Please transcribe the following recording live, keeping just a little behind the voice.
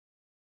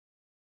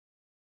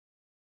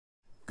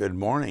Good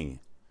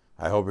morning.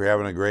 I hope you're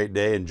having a great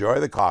day.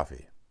 Enjoy the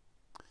coffee.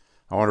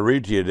 I want to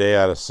read to you today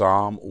out of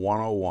Psalm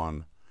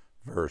 101,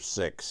 verse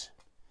 6.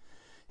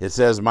 It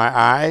says, "My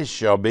eyes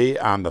shall be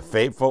on the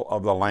faithful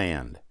of the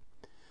land,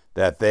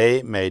 that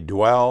they may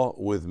dwell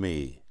with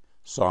me."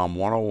 Psalm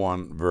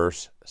 101,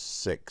 verse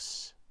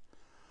 6.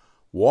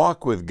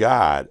 Walk with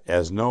God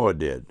as Noah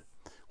did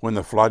when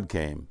the flood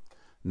came.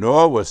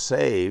 Noah was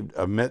saved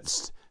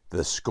amidst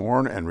the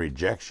scorn and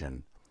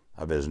rejection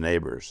of his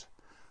neighbors.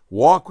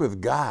 Walk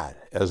with God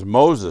as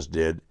Moses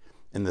did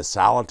in the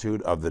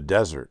solitude of the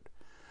desert.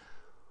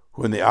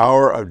 When the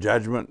hour of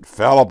judgment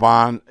fell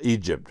upon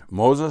Egypt,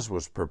 Moses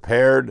was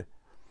prepared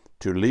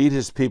to lead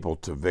his people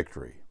to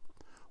victory.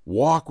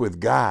 Walk with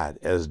God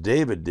as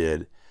David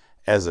did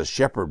as a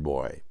shepherd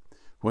boy.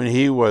 When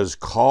he was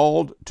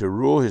called to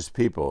rule his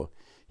people,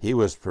 he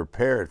was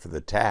prepared for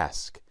the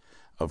task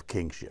of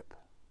kingship.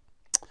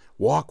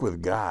 Walk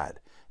with God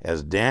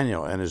as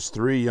Daniel and his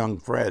 3 young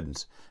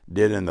friends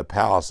did in the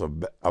palace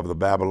of the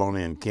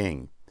Babylonian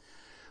king.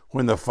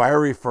 When the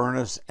fiery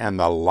furnace and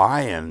the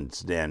lion's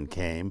den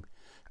came,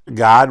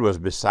 God was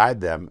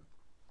beside them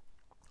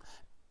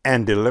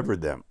and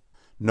delivered them.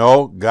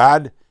 No,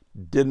 God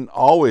didn't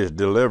always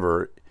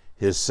deliver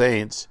his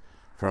saints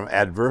from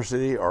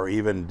adversity or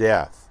even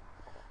death,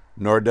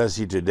 nor does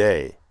he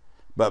today.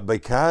 But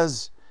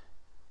because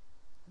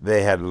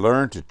they had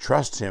learned to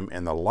trust him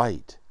in the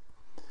light,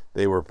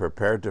 they were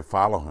prepared to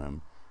follow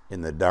him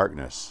in the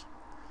darkness.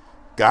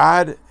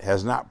 God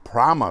has not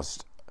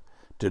promised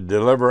to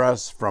deliver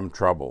us from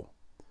trouble,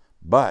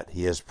 but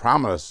he has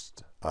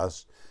promised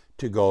us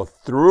to go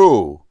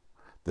through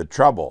the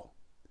trouble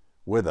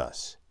with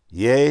us.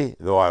 Yea,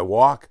 though I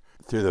walk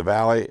through the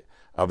valley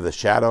of the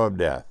shadow of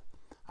death,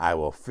 I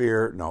will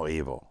fear no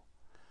evil,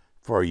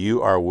 for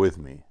you are with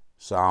me.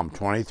 Psalm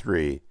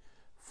 23,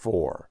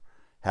 4.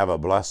 Have a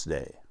blessed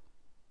day.